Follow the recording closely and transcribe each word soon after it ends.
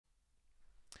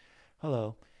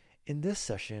Hello. In this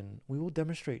session, we will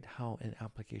demonstrate how an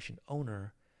application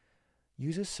owner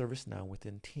uses ServiceNow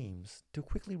within Teams to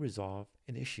quickly resolve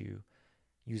an issue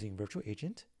using Virtual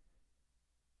Agent,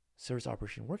 Service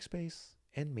Operation Workspace,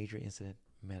 and Major Incident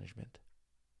Management.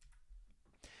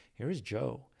 Here is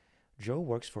Joe. Joe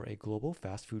works for a global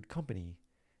fast food company.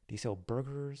 They sell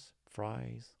burgers,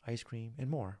 fries, ice cream, and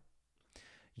more.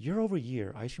 Year over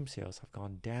year, ice cream sales have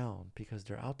gone down because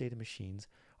their outdated machines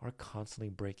are constantly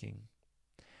breaking.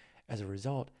 As a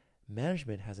result,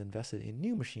 management has invested in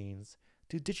new machines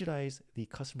to digitize the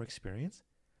customer experience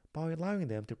by allowing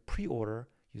them to pre-order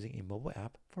using a mobile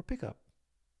app for pickup.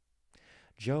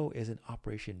 Joe is an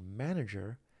operation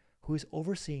manager who is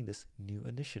overseeing this new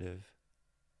initiative.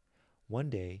 One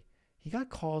day, he got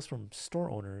calls from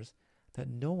store owners that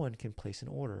no one can place an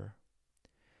order.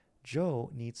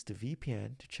 Joe needs to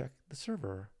VPN to check the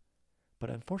server, but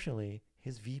unfortunately,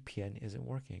 his VPN isn't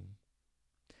working.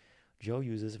 Joe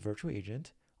uses Virtual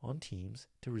Agent on Teams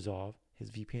to resolve his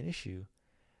VPN issue,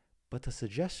 but the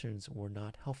suggestions were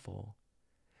not helpful.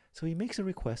 So he makes a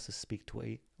request to speak to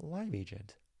a live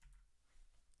agent.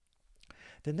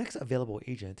 The next available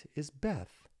agent is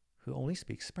Beth, who only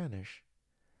speaks Spanish.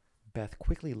 Beth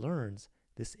quickly learns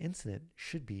this incident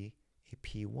should be a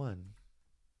P1.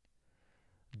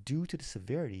 Due to the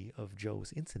severity of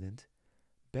Joe's incident,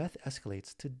 Beth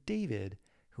escalates to David,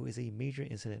 who is a major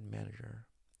incident manager.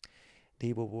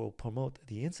 David will promote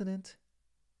the incident,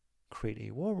 create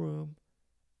a war room,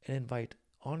 and invite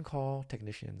on-call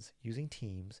technicians using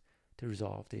Teams to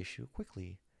resolve the issue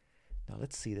quickly. Now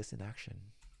let's see this in action.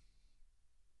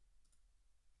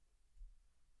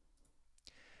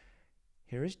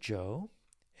 Here is Joe,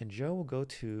 and Joe will go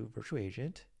to Virtual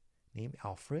Agent, name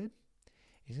Alfred.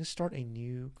 He's going to start a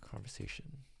new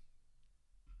conversation.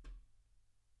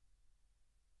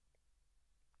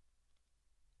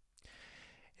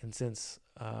 And since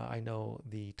I know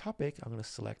the topic, I'm going to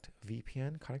select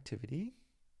VPN connectivity.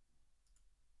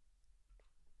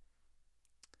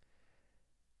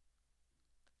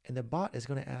 And the bot is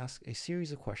going to ask a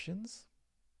series of questions.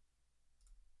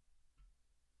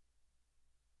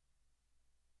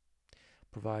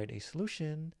 Provide a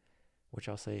solution, which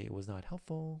I'll say was not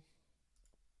helpful.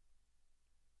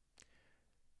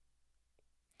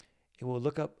 It will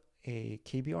look up a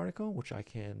KB article, which I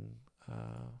can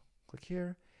click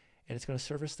here, and it's going to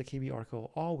surface the KB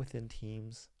article all within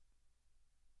Teams,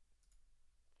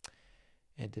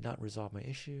 and did not resolve my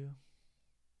issue.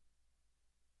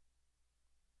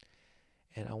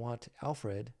 And I want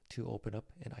Alfred to open up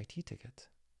an IT ticket.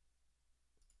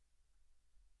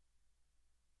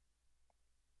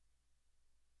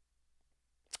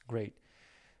 Great.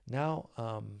 Now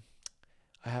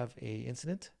I have a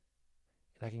incident,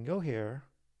 and I can go here,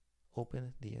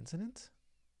 open the incident.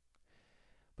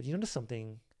 But you notice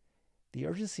something, the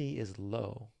urgency is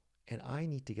low, and I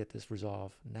need to get this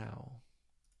resolved now.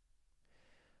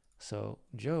 So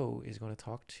Joe is going to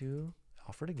talk to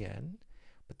Alfred again,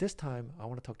 but this time I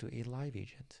want to talk to a live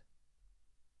agent.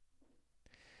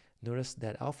 Notice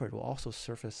that Alfred will also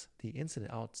surface the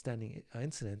outstanding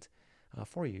incident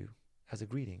for you as a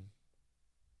greeting.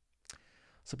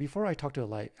 So before I talk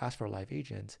to ask for a live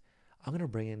agent, I'm going to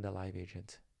bring in the live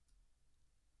agent.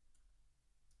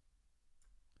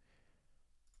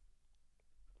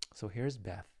 So here's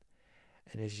Beth.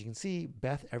 And as you can see,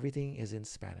 Beth, everything is in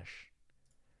Spanish.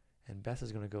 And Beth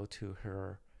is going to go to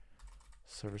her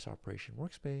Service Operation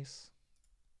Workspace.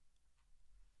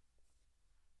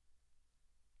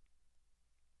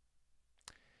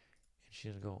 And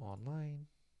she's going to go online.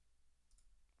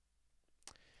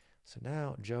 So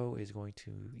now Joe is going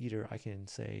to either, I can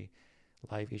say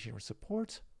live agent or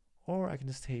support, or I can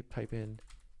just type in,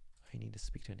 I need to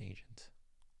speak to an agent.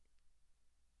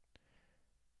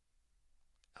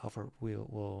 Alfred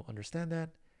will understand that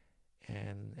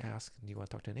and ask, do you want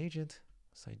to talk to an agent?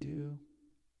 Yes, I do.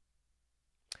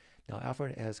 Now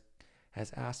Alfred has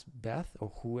asked Beth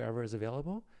or whoever is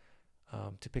available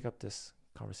to pick up this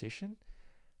conversation.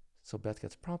 So Beth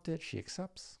gets prompted, she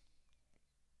accepts.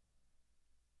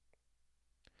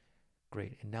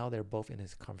 Great, and now they're both in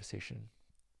his conversation.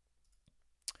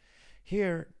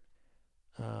 Here,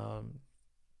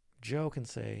 Joe can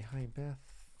say, hi Beth.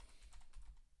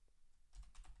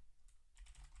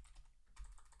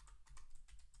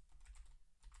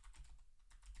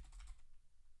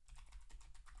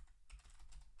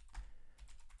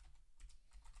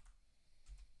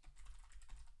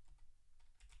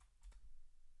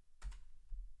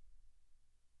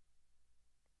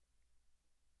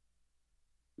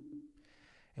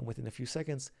 And within a few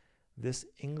seconds, this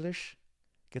English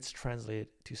gets translated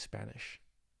to Spanish.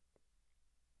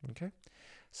 Okay,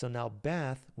 So now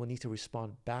Beth will need to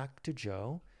respond back to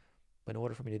Joe. But in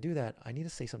order for me to do that, I need to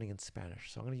say something in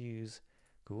Spanish. So I'm going to use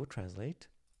Google Translate.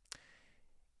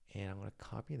 And I'm going to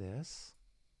copy this.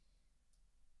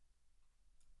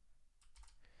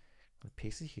 I'm going to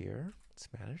paste it here,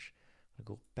 Spanish. I'm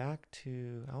going to go back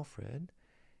to Alfred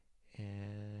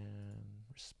and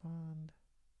respond.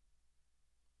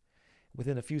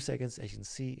 Within a few seconds, as you can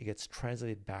see, it gets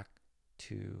translated back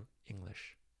to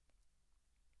English.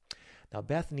 Now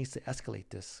Beth needs to escalate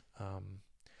this,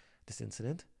 this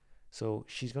incident. So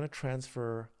she's going to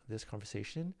transfer this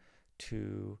conversation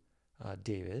to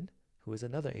David, who is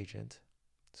another agent.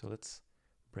 So let's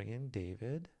bring in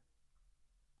David.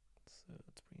 So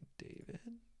let's bring in David.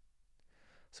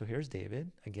 So here's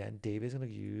David. Again, David is going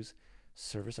to use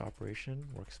Service Operation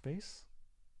Workspace.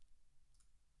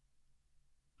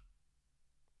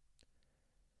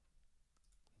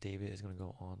 David is going to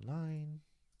go online.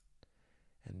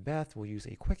 And Beth will use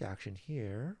a quick action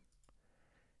here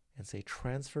and say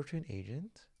transfer to an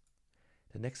agent.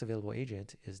 The next available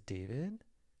agent is David.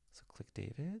 So click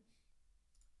David.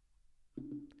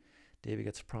 David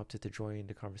gets prompted to join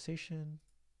the conversation.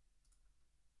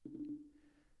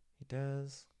 He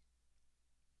does.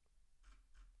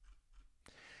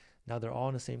 Now they're all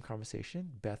in the same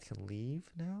conversation. Beth can leave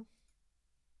now.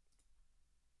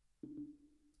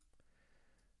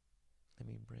 Let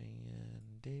me bring in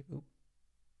David. Oop.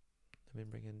 Let me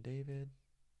bring in David.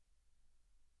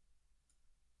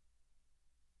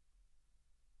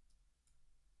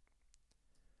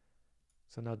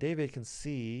 So now David can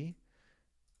see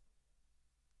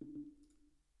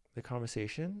the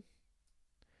conversation,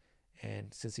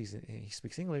 and since he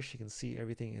speaks English, he can see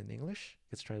everything in English.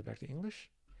 Gets translated back to English.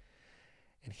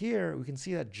 And here we can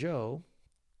see that Joe,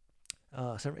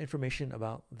 some information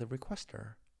about the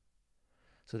requester.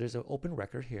 So there's an open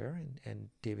record here, and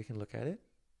David can look at it.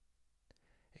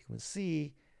 You can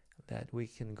see that we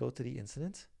can go to the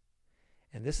incident,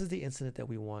 and this is the incident that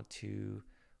we want to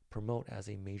promote as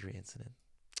a major incident.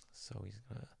 So he's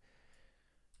going to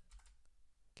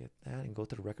get that and go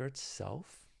to the record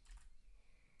itself.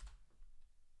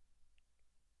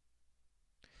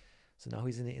 So now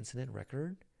he's in the incident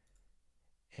record,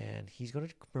 and he's going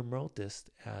to promote this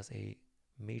as a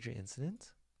major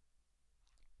incident.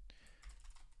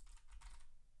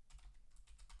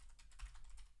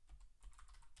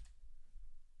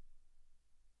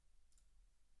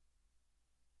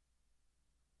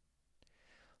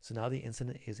 So now the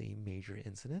incident is a major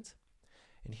incident.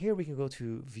 And here we can go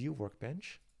to View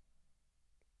Workbench.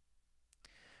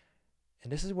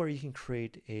 And this is where you can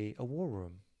create a war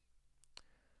room.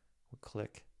 We'll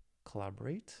click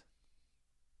Collaborate.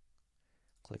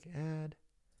 Click Add.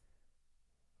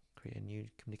 Create a new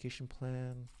communication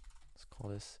plan. Let's call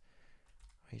this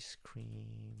Ice Cream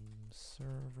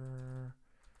Server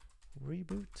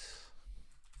Reboot.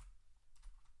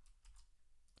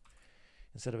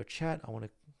 Instead of a chat, I want to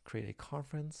create a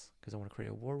conference because I want to create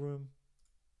a war room.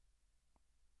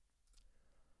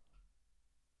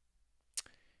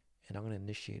 And I'm going to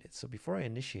initiate it. So before I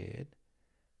initiate it,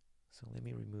 so let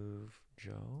me remove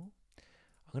Joe.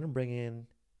 I'm going to bring in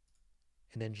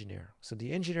an engineer. So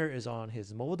the engineer is on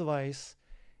his mobile device,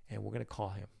 and we're going to call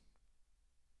him.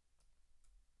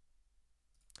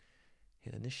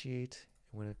 Hit initiate.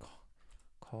 I'm going to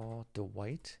call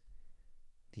Dwight,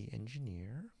 the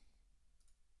engineer.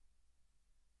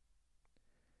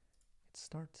 Hit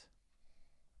start.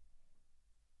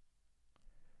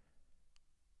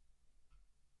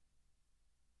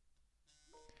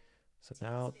 So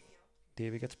now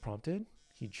David gets prompted.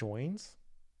 He joins.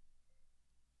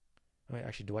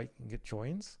 Actually, Dwight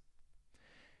joins.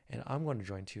 And I'm going to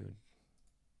join too.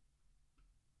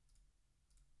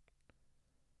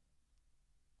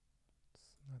 It's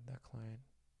not that client.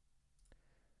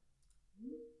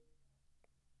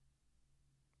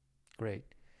 Great.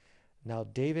 Now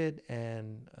David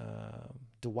and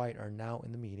Dwight are now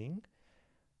in the meeting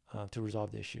to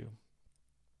resolve the issue.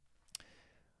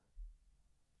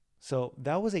 So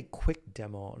that was a quick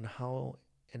demo on how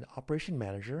an operation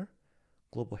manager,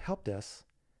 global help desk,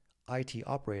 IT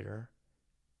operator,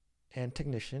 and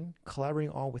technician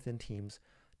collaborating all within teams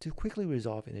to quickly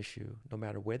resolve an issue no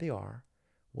matter where they are,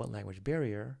 what language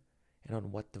barrier, and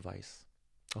on what device.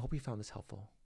 I hope you found this helpful.